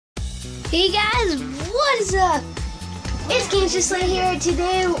Hey guys, what is up? It's GamersFirstLight here.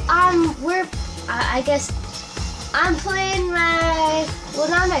 Today I guess I'm playing my, well,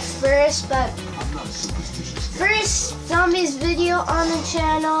 not my first, but first zombies video on the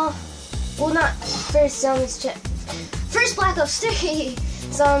channel. Well, not first zombies, first Black Ops 3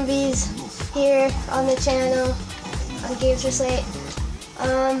 zombies here on the channel on GamersFirstLight.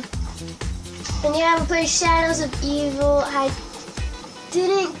 And yeah, we played Shadows of Evil. I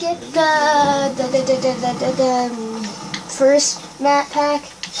didn't get the first map pack.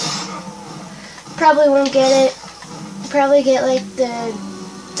 Probably won't get it. Probably get like the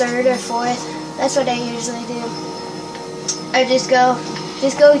third or fourth. That's what I usually do. I just go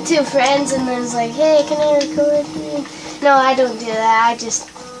to friends and then it's like, hey, can I record you? No, I don't do that. I just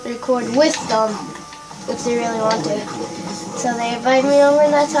record with them if they really want to. So they invite me over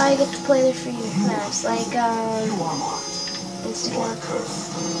and that's how I get to play their free maps. Like Instagram.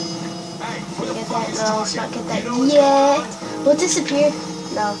 Get that? No, let's not get that yet. Will it disappear?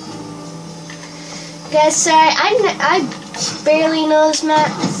 No. Guys, sorry, I barely know this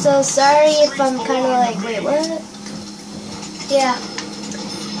map, so sorry if I'm kind of like, wait, what? Yeah.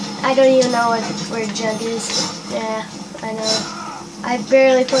 I don't even know where Jug is. Yeah, I know. I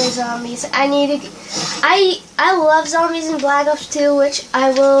barely play zombies. I love zombies in Black Ops 2, which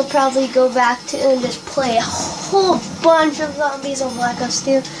I will probably go back to and just play a whole bunch of zombies on Black Ops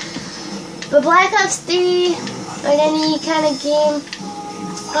 2. But Black Ops 3, or any kind of game,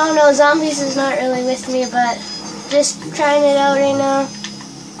 I don't know, zombies is not really with me, but just trying it out right now.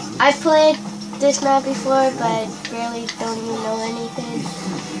 I've played this map before, but barely don't even know anything.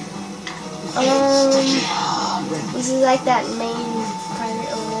 This is like that main part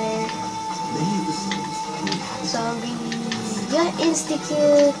over there. Zombie, yeah,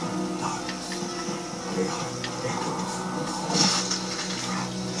 insta-kill.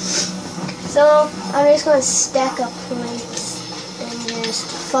 So I'm just going to stack up points and just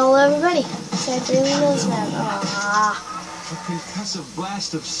follow everybody. So I really know this map. Aww. A concussive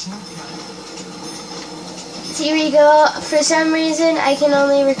blast of sound. So here we go. For some reason, I can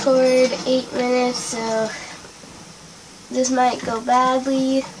only record 8 minutes, so this might go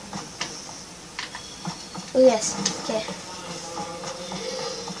badly. Oh yes, okay.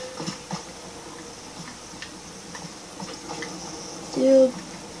 Dude.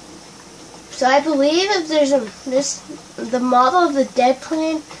 So I believe if there's the model of the dead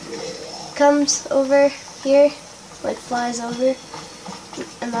plane comes over here, like flies over.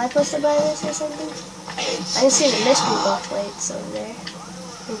 Am I supposed to buy this or something? I can see the mystery buff lights over there.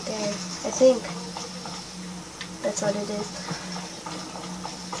 Right there. I think that's what it is.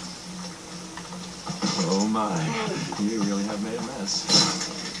 Oh my, you really have made a mess.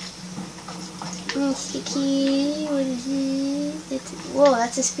 Sticky, what is this? Whoa,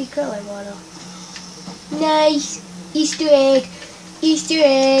 that's a speed crawler model. Nice! Easter egg! Easter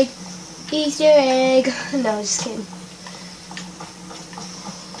egg! Easter egg! No, just kidding.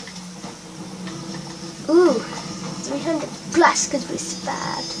 Ooh, 300 plus because we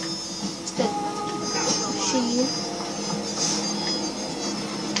survived. It's good. She.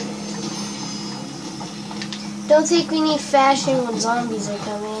 Don't think we need fashion when zombies are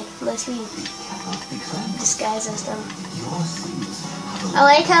coming, unless we disguise as them. I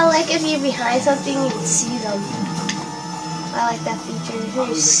like how, like, if you're behind something, you can see them. I like that feature.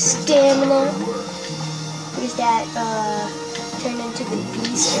 Here's stamina. Here's that, turn into the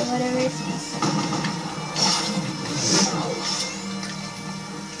beast or whatever.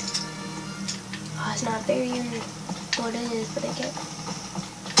 Oh, it's not very what it is, but I get.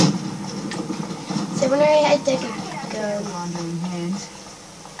 Samurai high-tech gun.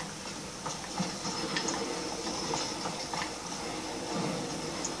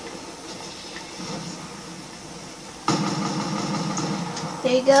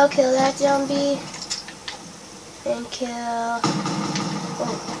 There you go, kill that zombie. And kill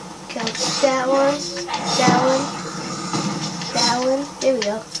that one, that one, that one. There we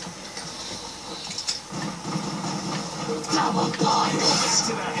go.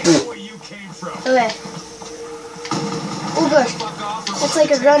 Okay. Oh gosh, that's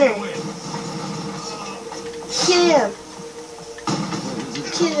like a runner. Kill him.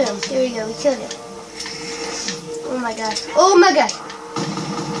 Kill him. There we go, we killed him. Oh my god. Oh my god.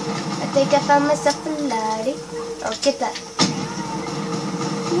 I think I found myself a lottie. Oh, get that.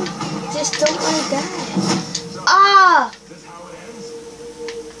 Just don't want to die. Ah!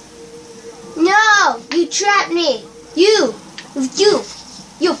 No! You trapped me! You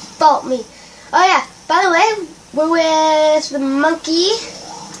fought me. Oh yeah, by the way, we're with the monkey,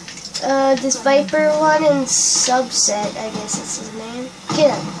 this Viper one, and Subset, I guess is his name.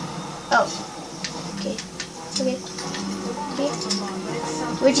 Get him. Oh. Okay. Okay. Okay.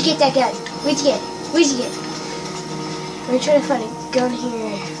 Where'd you get that gun? Where'd you get it? Where'd you get it? We're trying to find a gun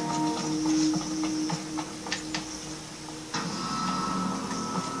here.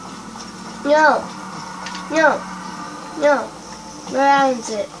 No. No. No. Where is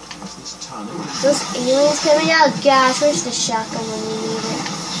it? Those aliens coming out. Gosh, where's the shotgun when you need it?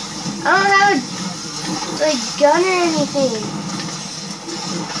 I don't have a gun or anything.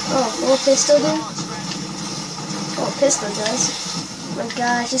 Oh, will pistol do? Oh, pistol does. Oh my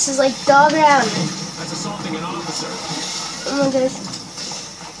gosh, this is like dog round. That's assaulting an officer. Oh my gosh.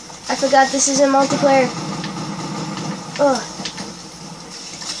 I forgot this is a multiplayer. Oh.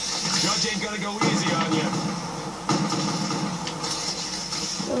 Judge ain't gonna go easy on you.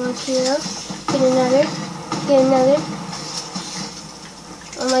 One kilo. Get another. Get another.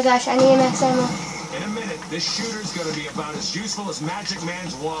 Oh my gosh, I need a max ammo. In a minute, this shooter's gonna be about as useful as Magic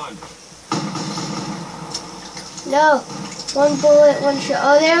Man's wand. No. One bullet, one shot.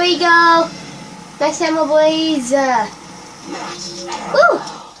 Oh, there we go. Max ammo, boys. Woo!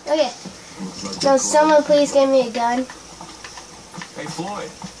 Okay. Now, someone please give me a gun. Hey, Floyd.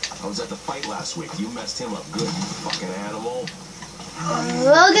 I was at the fight last week. You messed him up good, you fucking animal.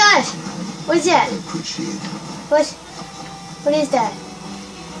 Oh gosh! What's that? I appreciate it. What is that?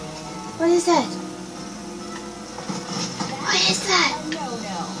 What is that? What is that?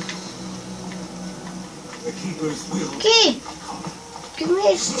 The keeper's will. Kid! Give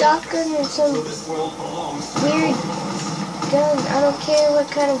me a shotgun or some This world belongs to weird gun. I don't care what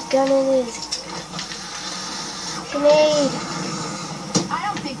kind of gun it is. Grenade. I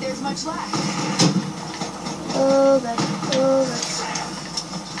don't think there's much left. Oh god. Oh god.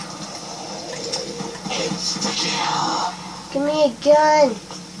 Give me a gun.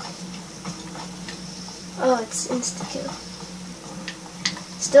 Oh, it's insta-kill.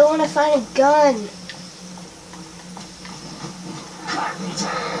 Still want to find a gun.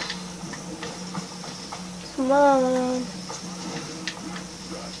 Come on.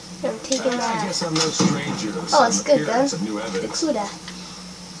 I'm taking I that. guess I'm no stranger to the Oh, it's sudden good gun. appearance of new The evidence. Kuda.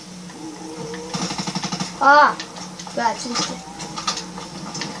 Ah, God, it's insta.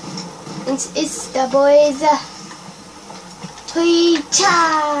 It's the boys. Tweecha.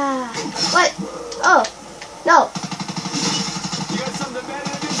 What? Oh, no. You got something better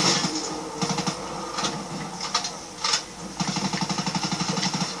to do?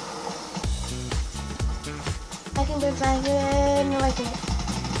 I can do 500. No, I can't.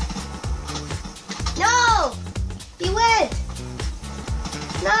 No! He went!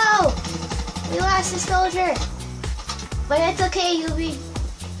 No! We lost the soldier. But it's okay. He'll be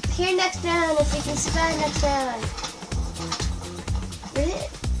here next round if we can survive next round.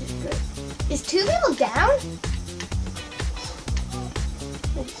 Is 2 people down?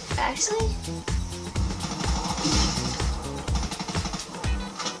 Actually?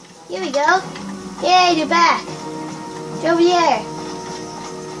 Here we go. Yay, they're back. They're over there.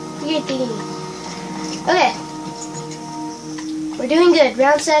 Weird thingy. Okay. We're doing good.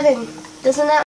 Round 7. Doesn't that